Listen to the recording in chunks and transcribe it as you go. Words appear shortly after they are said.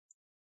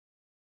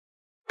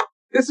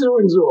This is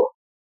Windsor.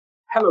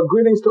 Hello,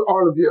 greetings to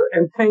all of you,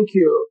 and thank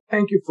you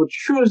for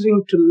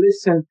choosing to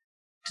listen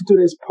to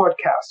today's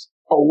podcast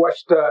or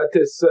watch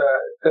this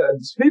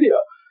video.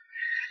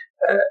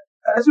 Uh,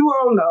 as we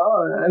all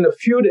know, in a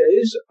few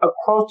days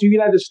across the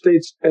United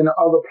States and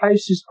other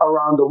places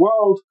around the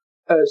world,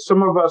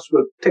 some of us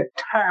will take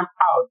time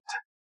out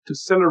to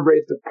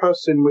celebrate the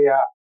person we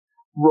are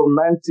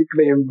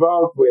romantically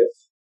involved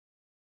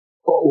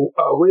or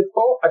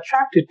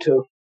attracted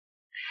to.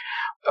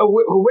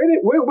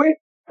 Wait.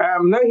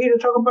 I'm not here to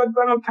talk about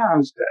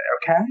Valentine's Day,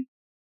 okay?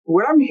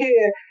 What I'm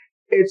here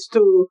is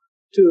to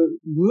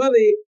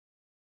really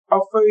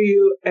offer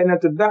you an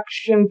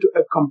introduction to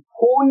a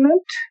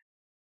component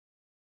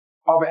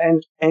of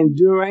an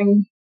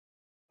enduring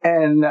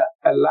and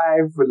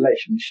alive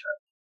relationship,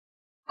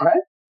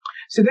 right?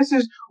 So this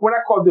is what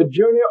I call the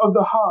journey of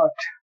the heart.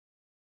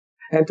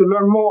 And to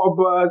learn more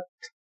about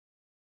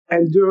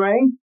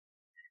enduring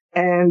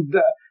and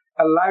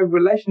alive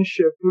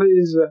relationship,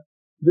 please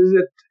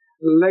visit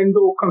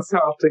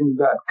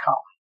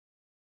lendoconsulting.com.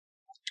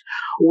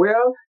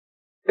 Well,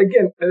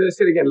 again, as I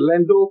said again,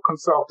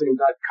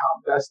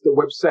 lendoconsulting.com. That's the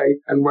website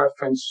and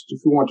reference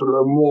if you want to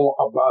learn more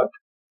about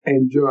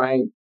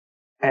enjoying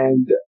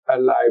and a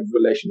live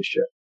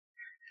relationship.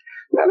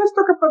 Now let's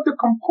talk about the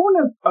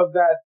component of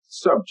that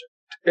subject,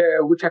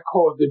 which I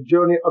call the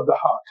journey of the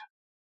heart.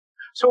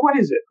 So what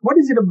is it? What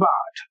is it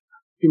about,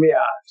 you may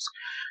ask?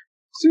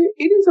 See,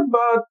 it is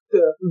about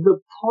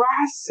the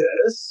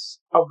process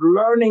of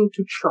learning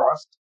to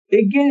trust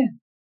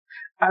again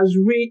as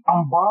we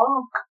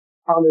embark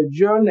on a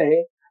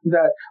journey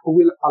that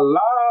will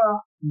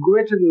allow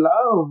greater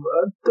love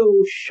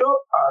to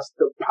show us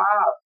the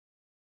path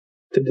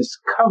to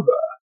discover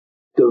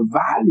the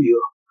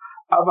value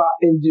of our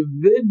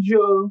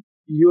individual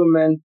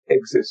human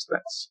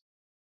existence.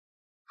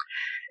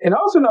 And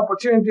also an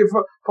opportunity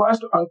for us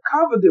to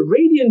uncover the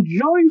radiant,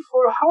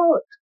 joyful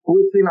heart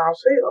within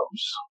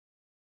ourselves.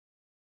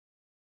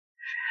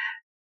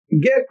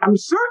 Yet, I'm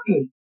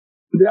certain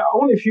there are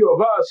only a few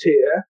of us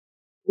here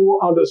who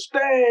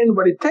understand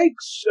what it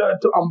takes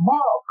to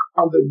embark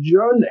on the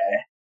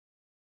journey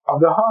of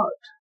the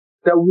heart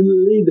that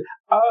will lead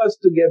us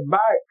to get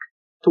back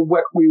to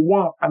what we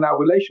want in our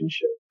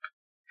relationship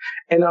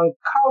and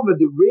uncover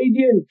the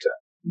radiant,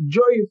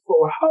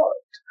 joyful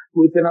heart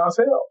within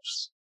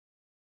ourselves.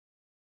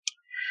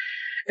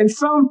 And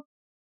some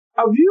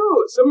of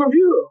you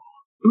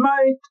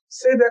might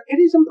say that it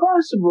is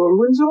impossible,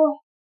 Windsor,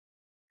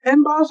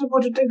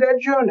 impossible to take that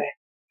journey.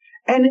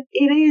 And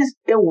it is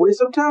a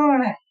waste of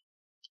time.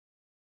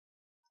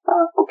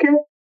 Okay.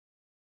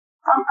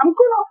 I'm going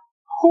to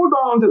hold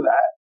on to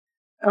that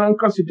in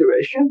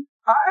consideration.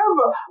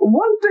 However,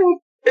 one thing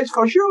is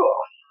for sure.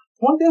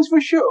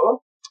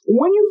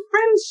 When you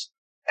fence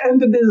and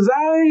the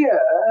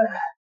desire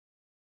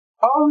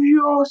of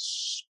your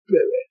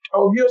spirit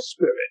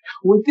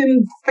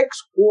within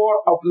fixed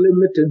core of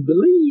limited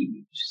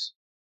beliefs,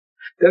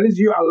 that is,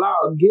 you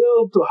allow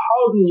guilt to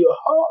harden your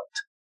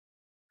heart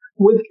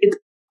with its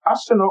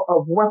arsenal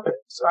of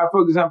weapons.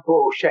 For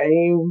example,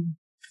 shame,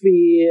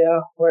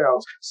 fear,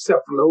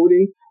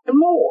 self-loathing, and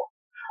more.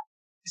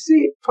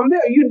 See, from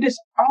there, you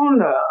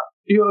dishonor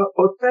your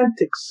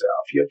authentic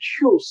self, your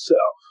true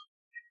self,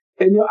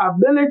 and your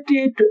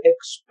ability to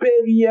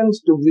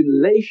experience the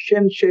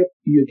relationship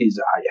you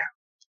desire.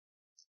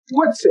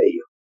 What say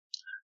you?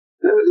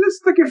 Let's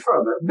take it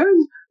further.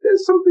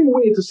 There's something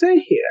we need to say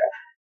here.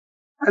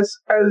 As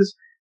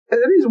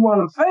it is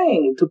one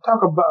thing to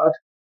talk about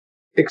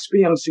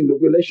experiencing the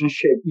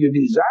relationship you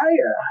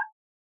desire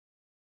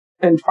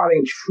and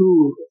finding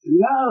true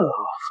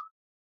love,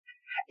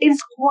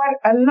 it's quite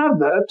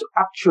another to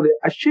actually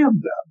achieve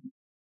them.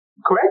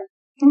 Correct?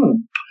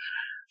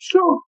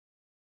 So,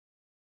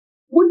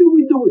 what do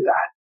we do with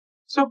that?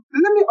 So,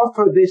 let me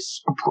offer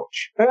this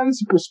approach and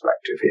this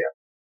perspective here.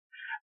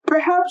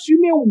 Perhaps you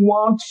may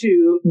want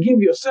to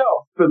give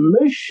yourself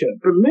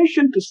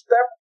permission to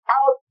step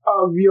out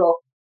of your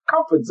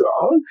comfort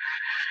zone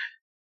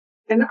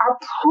and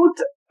uproot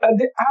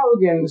the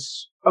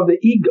arrogance of the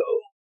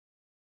ego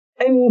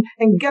and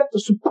get the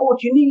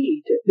support you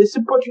need. The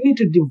support you need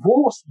to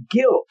divorce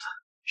guilt,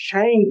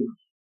 shame,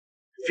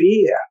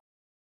 fear,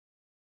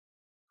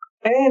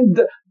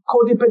 and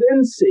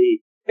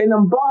codependency and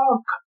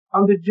embark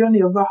on the journey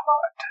of the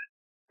heart.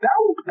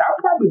 That'll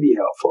probably be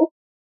helpful.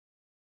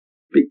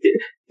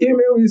 You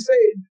may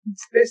say,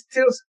 this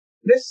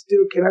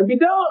still cannot be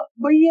done.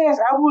 But yes,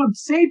 I would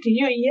say to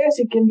you, yes,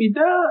 it can be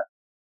done.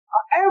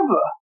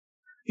 However,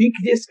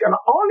 this can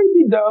only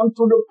be done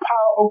through the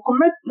power of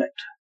commitment.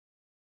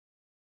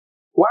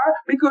 Why?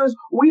 Because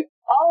we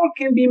all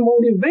can be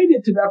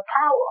motivated to that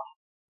power.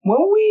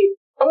 When we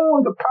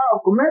own the power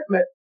of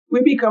commitment,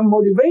 we become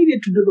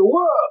motivated to do the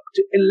work,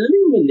 to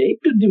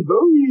eliminate the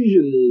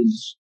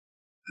diversions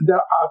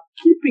that are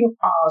keeping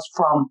us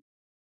from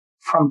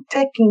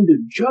taking the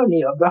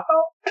journey of the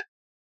heart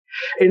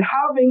and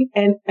having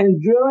an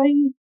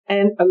enduring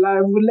and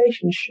alive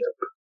relationship.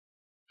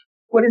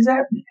 What does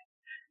that mean?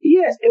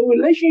 Yes, a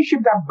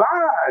relationship that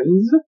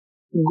binds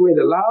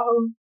greater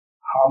love,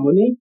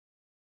 harmony,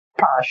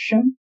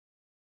 passion,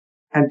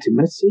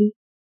 intimacy,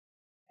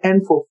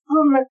 and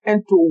fulfillment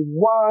into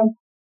one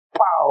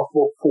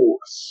powerful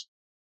force.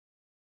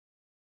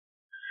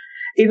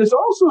 It is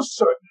also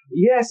certain,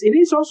 yes, it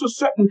is also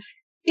certain,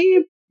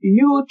 if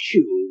you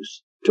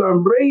choose to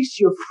embrace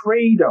your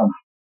freedom,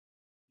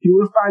 you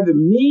will find the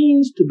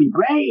means to be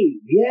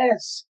brave,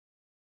 yes.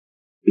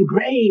 Be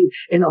brave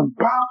and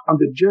embark on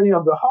the journey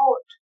of the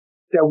heart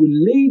that will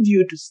lead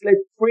you to slip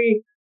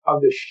free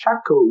of the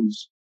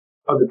shackles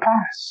of the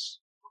past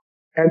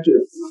and to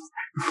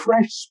a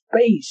fresh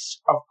space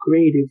of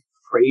creative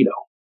freedom.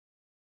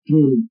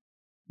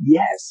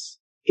 Yes,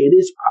 it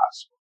is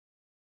possible.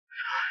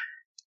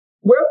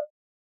 Well,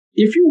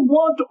 if you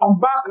want to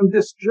embark on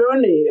this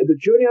journey, the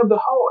journey of the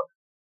heart,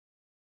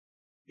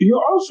 you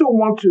also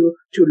want to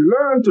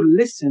learn to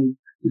listen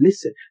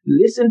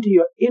to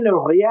your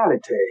inner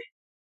reality.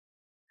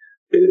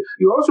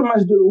 You also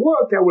must do the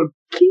work that will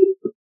keep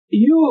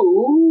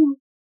you,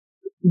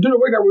 do the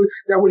work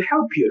that will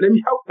help you. Let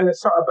me help,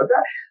 sorry about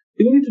that.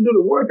 You need to do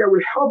the work that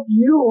will help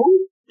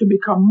you to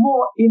become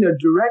more inner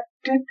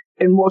directed,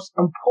 and most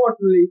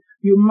importantly,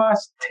 you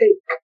must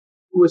take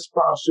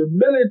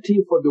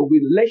responsibility for the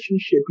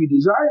relationship you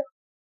desire.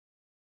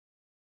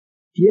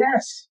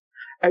 Yes.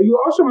 And you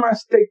also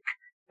must take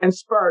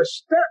inspired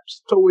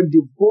steps toward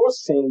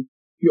divorcing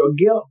your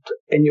guilt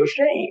and your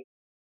shame.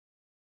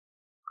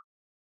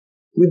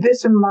 With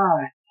this in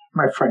mind,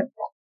 my friend,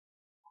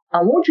 I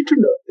want you to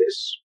know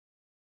this.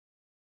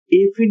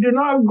 If you do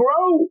not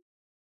grow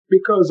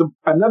because of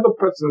another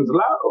person's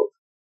love,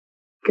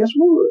 guess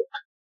what?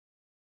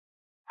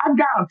 I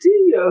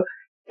guarantee you,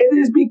 it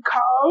is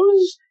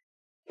because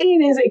it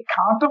is a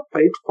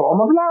counterfeit form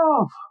of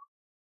love.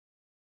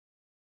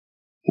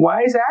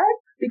 Why is that?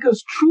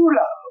 Because true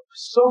love,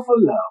 soulful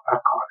love, I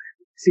call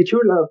it. See,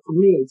 true love for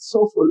me is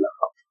soulful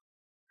love.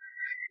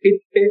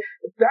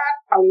 That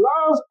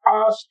allows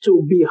us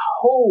to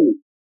behold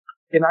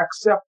and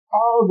accept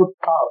all the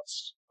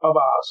parts of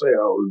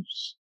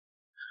ourselves.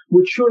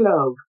 With true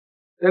love,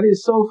 that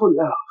is soulful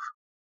love,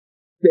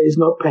 there is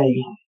no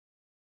pain,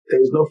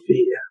 there is no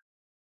fear.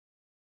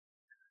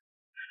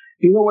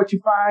 You know what you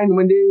find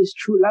when there is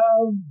true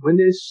love, when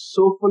there's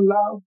soulful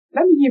love?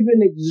 Let me give you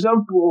an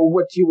example of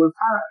what you will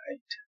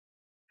find.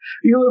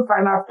 You will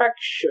find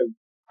affection,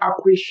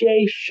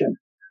 appreciation,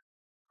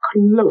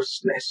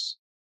 closeness,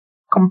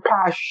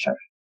 compassion,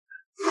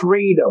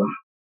 freedom,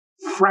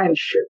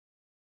 friendship,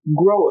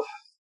 growth,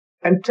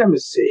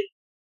 intimacy,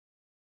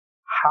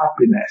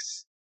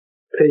 happiness,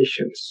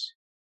 patience,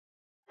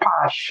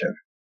 passion,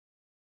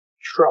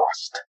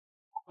 trust,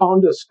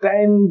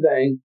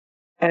 understanding,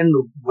 and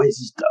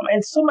wisdom,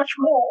 and so much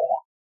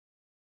more.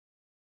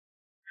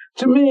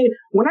 To me,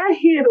 when I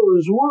hear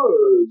those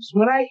words,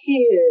 when I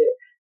hear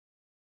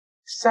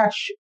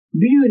such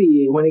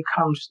beauty when it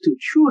comes to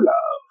true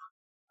love,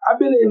 I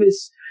believe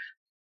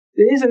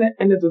there is an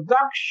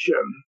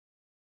introduction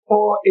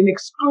or an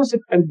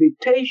exclusive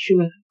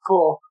invitation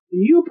for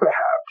you,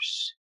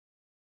 perhaps,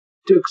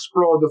 to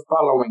explore the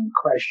following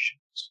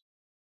questions.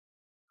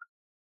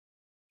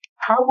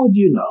 How would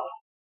you know?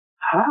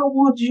 How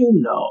would you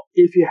know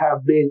if you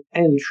have been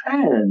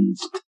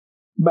entranced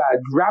by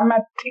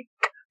dramatic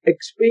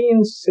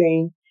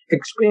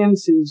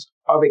experiences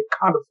of a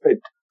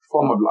counterfeit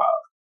form of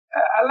love?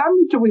 Allow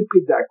me to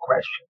repeat that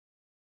question.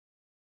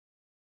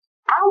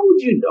 How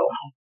would you know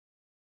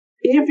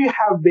if you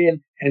have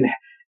been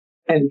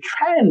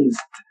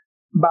entranced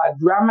by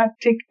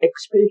dramatic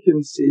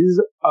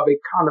experiences of a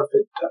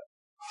counterfeit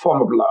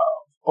form of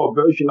love or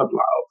version of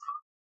love?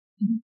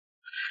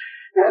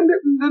 And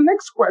the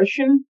next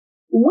question,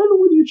 when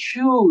would you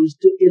choose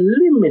to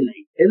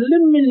eliminate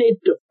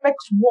the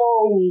fixed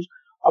walls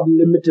of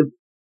limited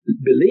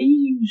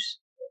beliefs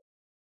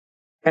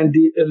and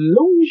the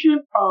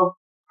illusion of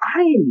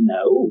I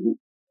know,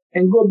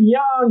 and go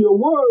beyond your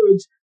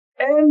words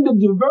and the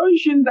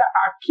diversion that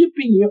are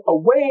keeping you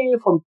away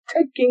from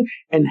taking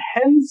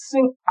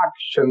enhancing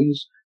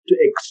actions to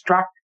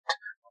extract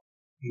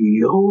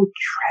your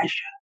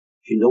treasure?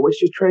 You know what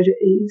your treasure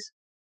is?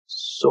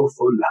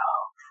 Soulful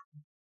love,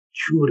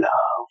 true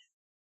love.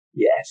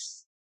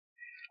 Yes.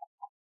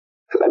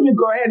 Let me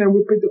go ahead and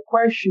repeat the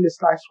question,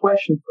 this last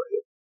question for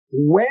you.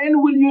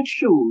 When will you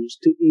choose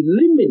to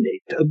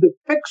eliminate the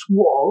fixed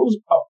walls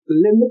of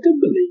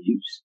limited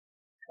beliefs,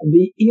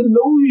 the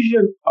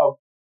illusion of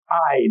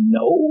I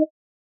know,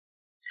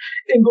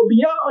 and go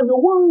beyond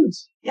your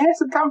words? Yes,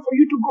 it's time for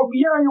you to go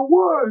beyond your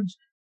words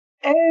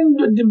and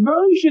the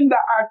diversion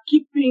that are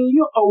keeping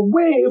you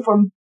away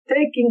from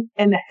taking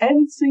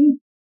enhancing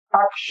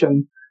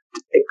action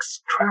to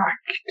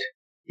extract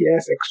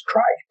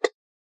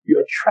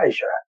your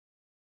treasure,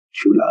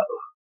 true love,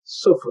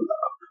 soulful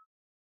love.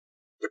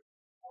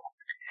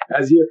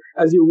 As you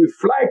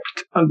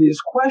reflect on these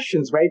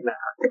questions right now,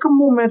 take a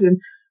moment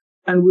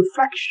and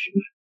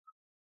reflection.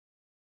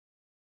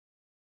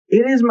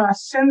 It is my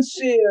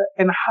sincere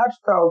and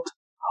heartfelt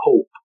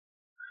hope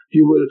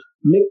you will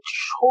make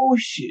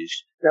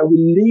choices that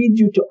will lead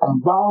you to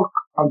embark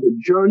on the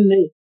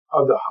journey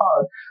of the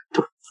heart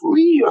to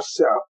Free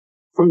yourself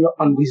from your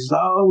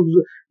unresolved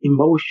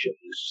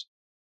emotions.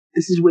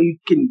 This is where you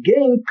can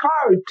gain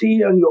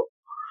clarity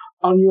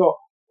on your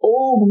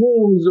old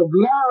wounds of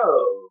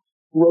love,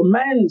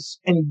 romance,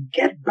 and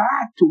get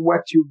back to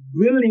what you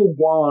really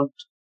want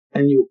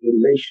in your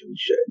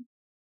relationship.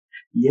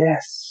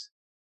 Yes,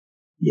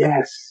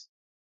 yes.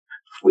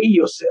 Free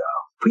yourself.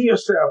 Free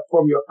yourself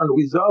from your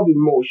unresolved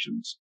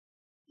emotions.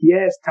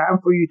 Yes, time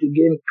for you to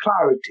gain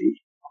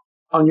clarity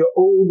on your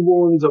old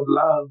wounds of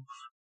love,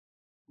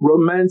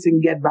 romance,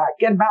 and get back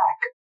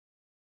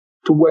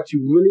to what you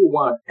really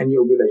want in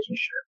your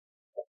relationship.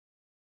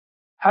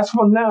 As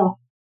for now,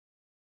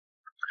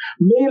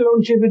 may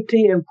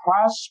longevity and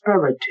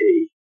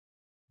prosperity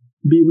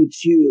be with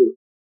you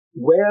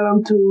well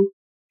into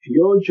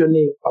your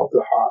journey of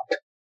the heart.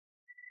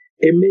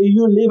 And may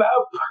you live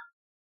up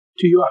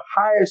to your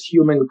highest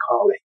human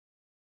calling.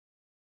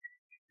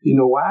 You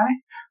know why?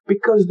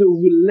 Because the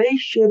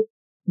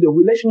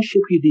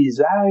relationship you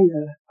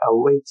desire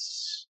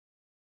awaits.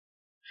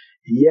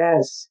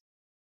 Yes,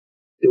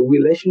 the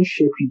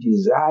relationship you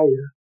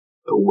desire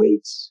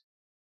awaits.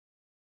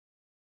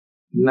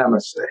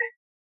 Namaste.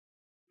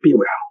 Be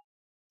well.